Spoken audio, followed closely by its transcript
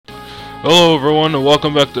Hello everyone and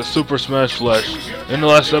welcome back to Super Smash Flash. In the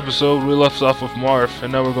last episode we left off with Marth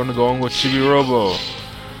and now we're going to go on with Chibi-Robo.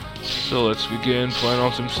 So let's begin playing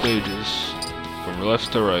on some stages. From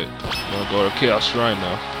left to right. I'm going to go to Chaos Shrine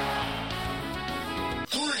now.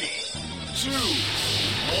 3, 2,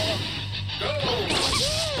 1, go!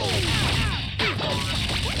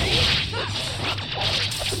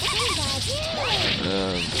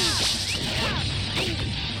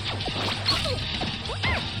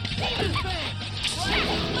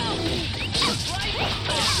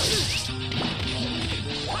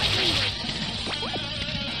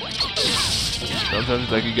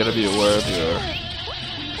 Sometimes like you gotta be aware of your.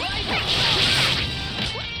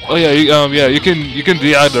 Oh yeah, you can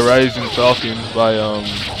DI the Rising Falcon by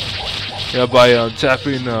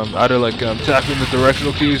tapping either like tapping the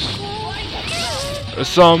directional keys.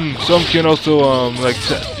 Some can also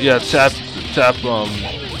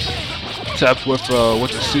tap with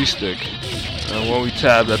the C stick. And when we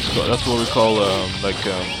tap, that's what we call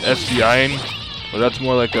SDIing, but that's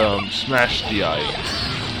more like smash DI.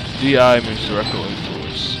 DI means directional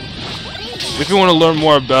influence. If you want to learn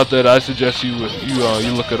more about that, I suggest you look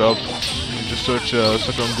it up. You just search on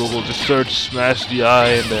Google, just search smash DI,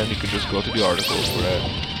 and then you can just go to the article for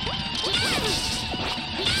that.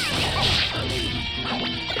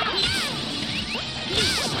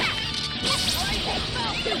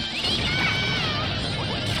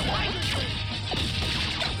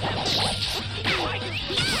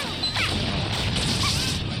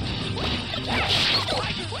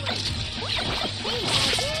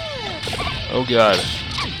 Oh god.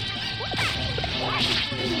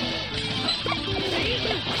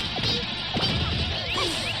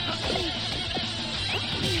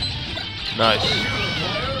 Nice.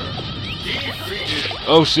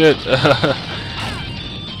 Oh shit.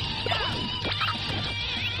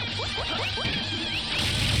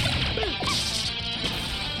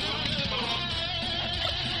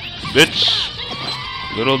 Bitch.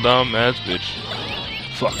 Little dumb ass bitch.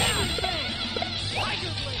 Fuck.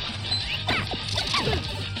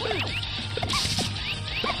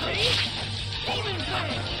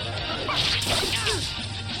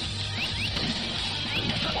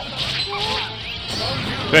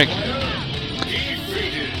 Thank you.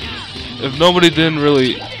 If nobody didn't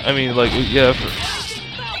really, I mean, like, yeah,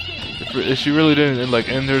 if she really didn't like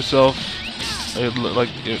end herself,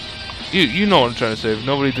 you know what I'm trying to say. If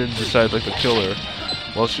nobody didn't decide like to kill her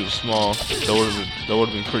while she was small, that would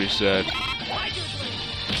have been pretty sad.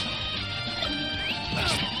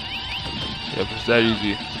 Yeah, if it's that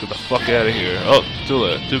easy, let's get the fuck out of here. Oh, too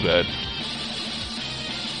late, too bad.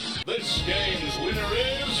 This game's winner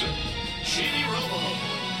is Chibi-Robo.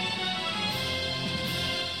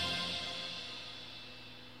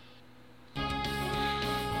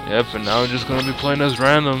 Yep, and now I'm just gonna be playing as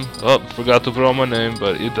random. Oh, forgot to put on my name,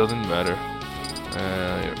 but it doesn't matter.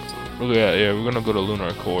 Yeah, we're gonna go to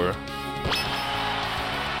Lunar Core. 3,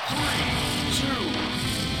 2,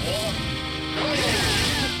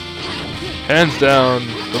 1, Hands down,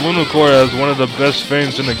 the Lunar Core has one of the best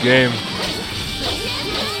feints in the game.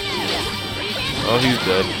 Oh, he's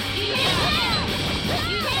dead.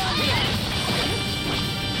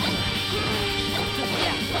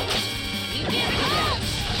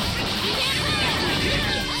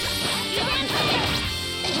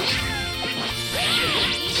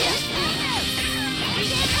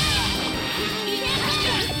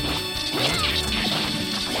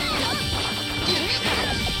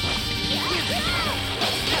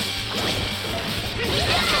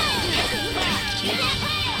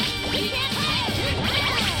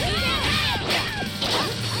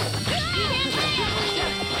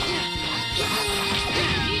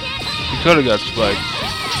 Could have got spiked.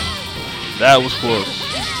 That was close.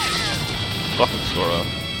 Fucking Sora.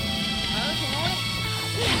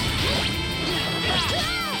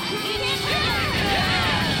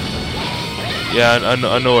 Yeah,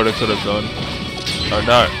 I know what I could have done. Or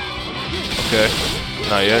not. Okay.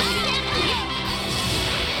 Not yet.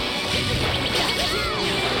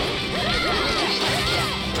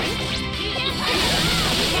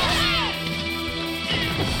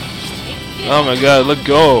 Oh my god, let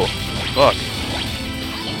go. Fuck.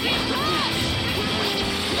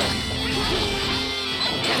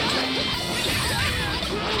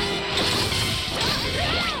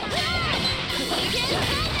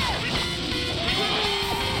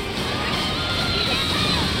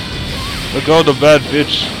 Let go, the bad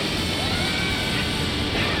bitch.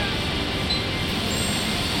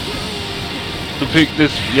 The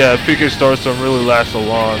PK stars don't really last a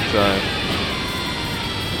long time.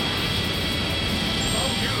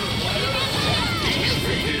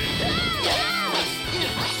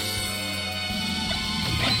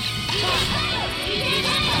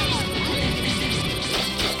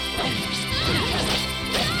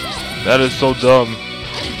 That is so dumb.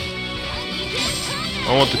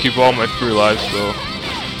 I want to keep all my free lives though.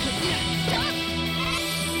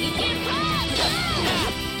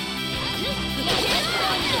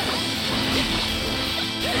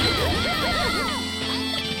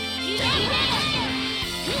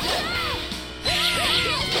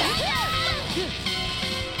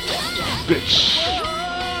 Bitch.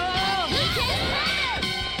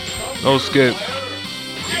 No escape.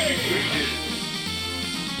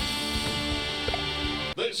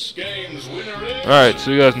 This game's winner is... Alright,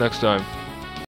 see you guys next time.